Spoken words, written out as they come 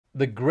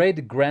The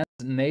great Grant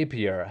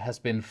Napear has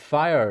been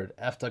fired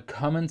after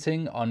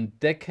commenting on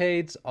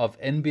decades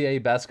of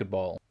NBA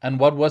basketball. And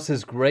what was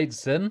his great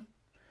sin?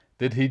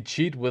 Did he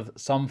cheat with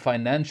some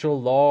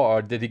financial law,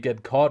 or did he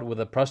get caught with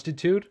a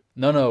prostitute?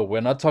 No, we're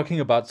not talking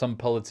about some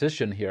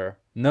politician here.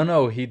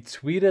 No, he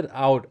tweeted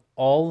out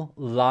 "All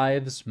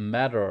lives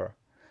matter."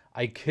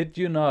 I kid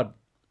you not.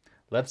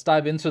 Let's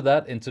dive into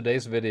that in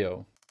today's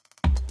video.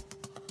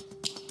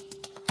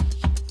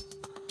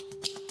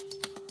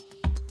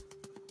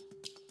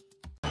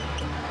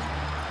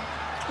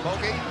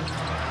 Bogey.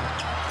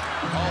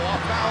 Oh,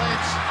 off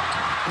balance.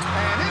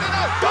 And into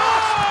the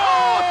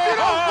oh, if you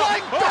don't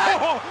like that,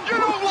 you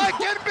don't like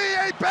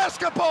NBA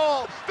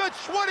basketball. The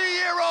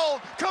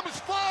 20-year-old comes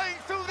flying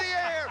through the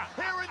air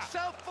here in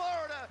South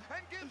Florida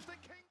and gives the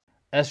Kings.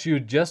 As you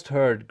just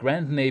heard,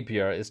 Grant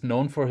Napear is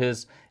known for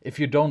his "if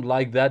you don't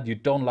like that, you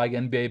don't like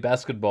NBA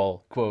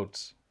basketball"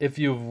 quotes. If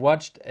you've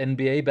watched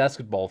NBA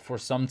basketball for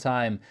some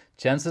time,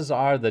 chances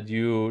are that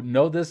you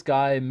know this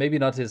guy, maybe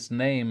not his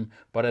name,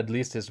 but at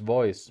least his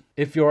voice.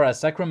 If you're a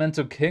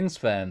Sacramento Kings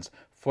fan,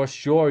 for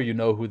sure you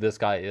know who this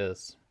guy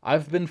is.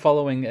 I've been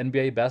following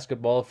NBA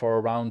basketball for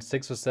around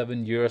 6 or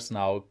 7 years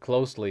now,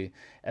 closely,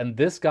 and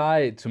this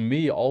guy to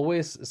me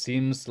always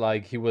seems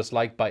like he was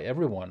liked by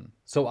everyone.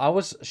 So I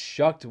was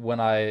shocked when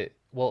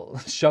well,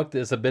 shocked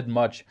is a bit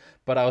much,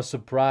 but I was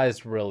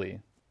surprised really.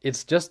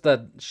 It's just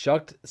that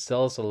shocked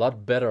sells a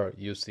lot better,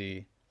 you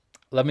see.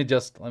 Let me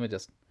just.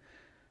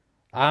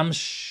 I'm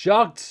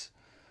shocked.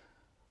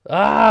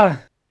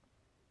 Ah!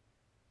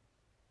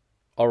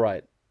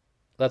 Alright,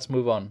 let's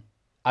move on.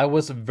 I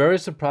was very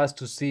surprised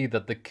to see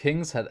that the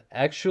Kings had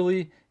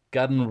actually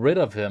gotten rid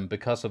of him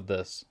because of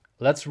this.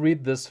 Let's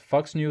read this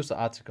Fox News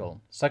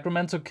article.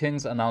 Sacramento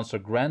Kings announcer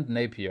Grant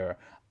Napear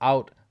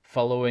out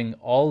following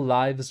 "All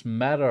Lives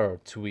Matter"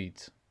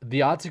 tweet.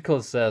 The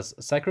article says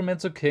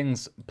Sacramento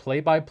Kings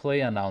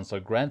play-by-play announcer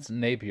Grant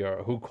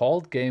Napear, who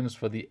called games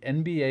for the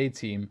NBA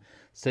team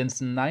since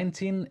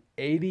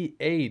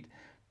 1988,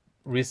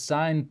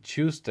 resigned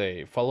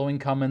Tuesday following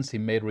comments he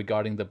made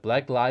regarding the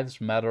Black Lives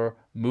Matter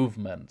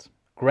movement.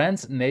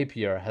 Grant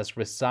Napear has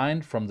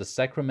resigned from the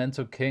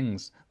Sacramento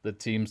Kings, the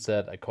team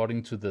said,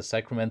 according to the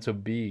Sacramento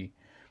Bee.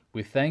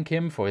 "We thank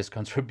him for his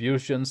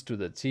contributions to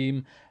the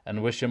team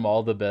and wish him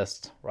all the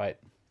best." Right.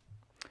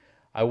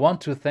 "I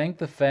want to thank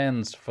the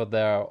fans for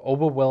their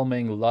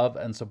overwhelming love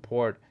and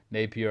support,"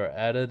 Napear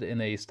added in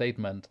a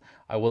statement.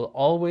 "I will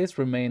always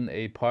remain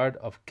a part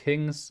of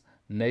Kings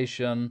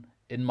Nation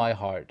in my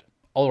heart."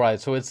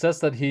 Alright, so it says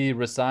that he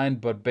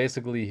resigned, but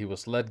basically he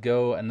was let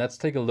go. And let's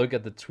take a look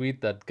at the tweet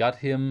that got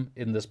him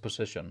in this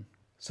position.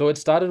 So it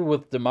started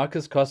with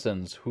DeMarcus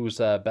Cousins, who's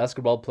a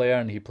basketball player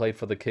and he played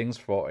for the Kings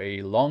for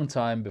a long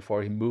time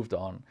before he moved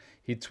on.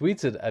 He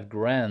tweeted at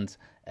Grant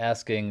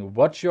asking,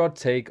 "What's your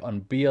take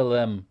on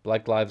BLM,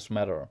 Black Lives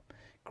Matter?"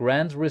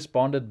 Grant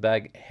responded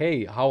back,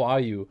 "Hey, how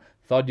are you?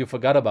 Thought you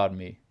forgot about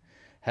me.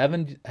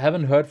 Haven't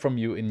heard from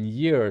you in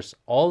years.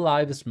 All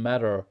lives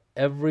matter,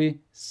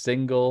 every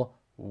single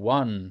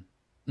one."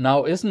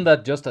 Now, isn't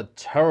that just a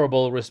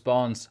terrible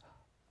response?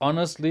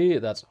 Honestly,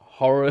 that's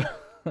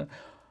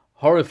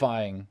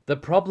horrifying. The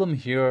problem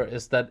here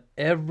is that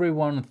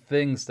everyone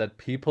thinks that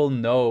people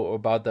know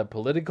about their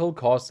political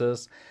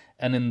causes,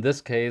 and in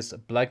this case,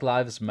 Black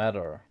Lives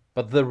Matter.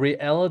 But the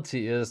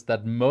reality is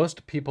that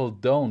most people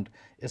don't,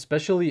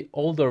 especially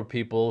older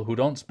people who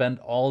don't spend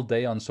all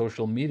day on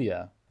social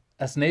media.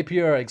 As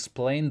Napear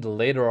explained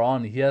later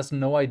on, he has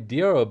no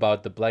idea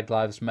about the Black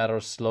Lives Matter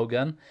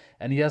slogan,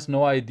 and he has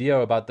no idea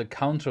about the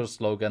counter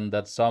slogan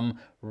that some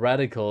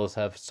radicals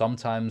have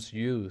sometimes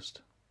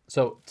used.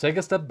 So take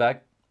a step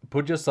back,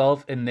 put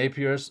yourself in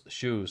Napear's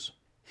shoes.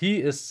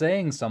 He is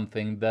saying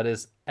something that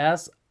is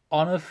as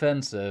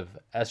unoffensive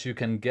as you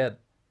can get.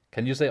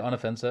 Can you say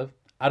unoffensive?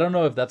 I don't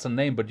know if that's a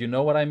name, but you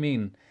know what I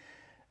mean.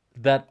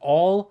 That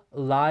all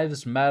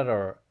lives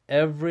matter,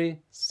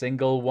 every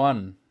single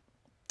one.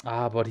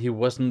 But he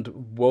wasn't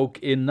woke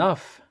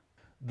enough.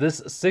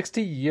 This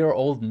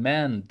 60-year-old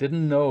man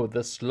didn't know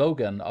the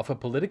slogan of a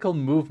political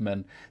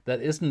movement that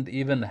isn't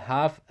even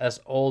half as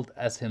old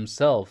as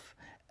himself.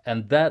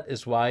 And that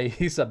is why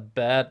he's a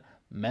bad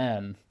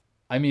man.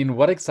 I mean,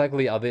 what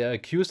exactly are they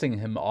accusing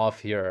him of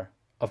here?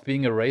 Of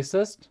being a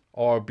racist?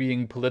 Or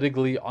being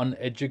politically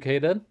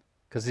uneducated?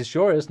 Because he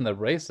sure isn't a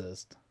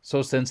racist.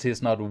 So since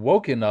he's not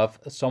woke enough,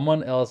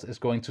 someone else is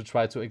going to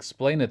try to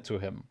explain it to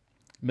him.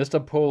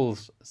 Mr.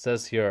 Poles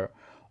says here,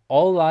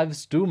 "All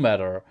lives do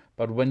matter,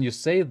 but when you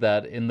say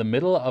that in the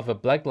middle of a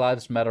Black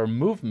Lives Matter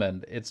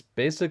movement, it's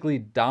basically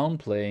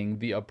downplaying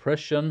the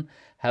oppression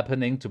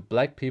happening to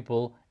black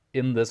people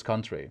in this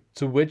country."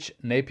 To which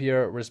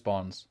Napear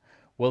responds,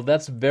 "Well,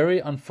 that's very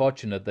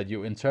unfortunate that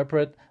you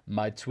interpret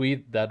my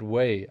tweet that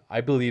way.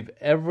 I believe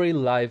every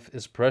life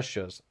is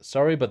precious.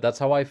 Sorry, but that's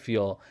how I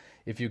feel.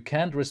 If you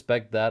can't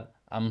respect that,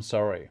 I'm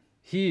sorry."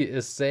 He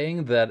is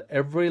saying that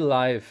every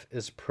life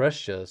is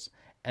precious,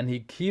 and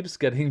he keeps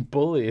getting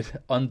bullied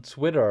on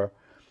Twitter.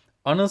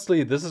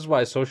 Honestly, this is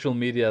why social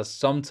media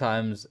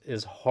sometimes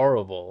is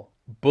horrible.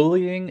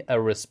 bullying a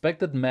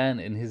respected man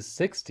in his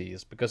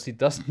 60s because he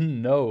doesn't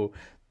know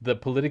the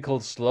political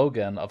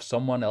slogan of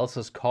someone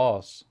else's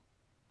cause.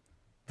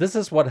 This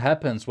is what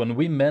happens when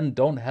we men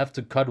don't have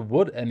to cut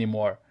wood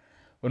anymore.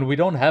 When we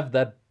don't have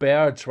that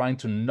bear trying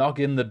to knock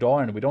in the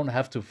door and we don't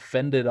have to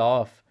fend it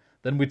off,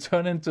 then we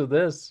turn into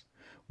this.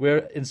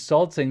 We're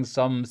insulting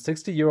some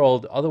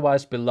 60-year-old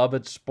otherwise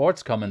beloved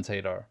sports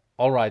commentator.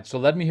 Alright, so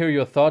let me hear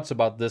your thoughts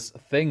about this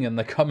thing in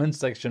the comment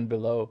section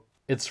below.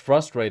 It's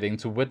frustrating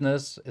to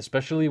witness,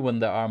 especially when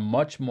there are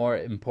much more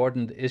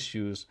important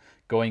issues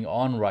going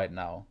on right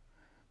now.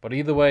 But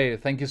either way,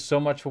 thank you so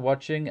much for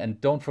watching and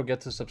don't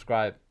forget to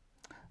subscribe.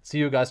 See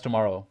you guys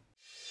tomorrow.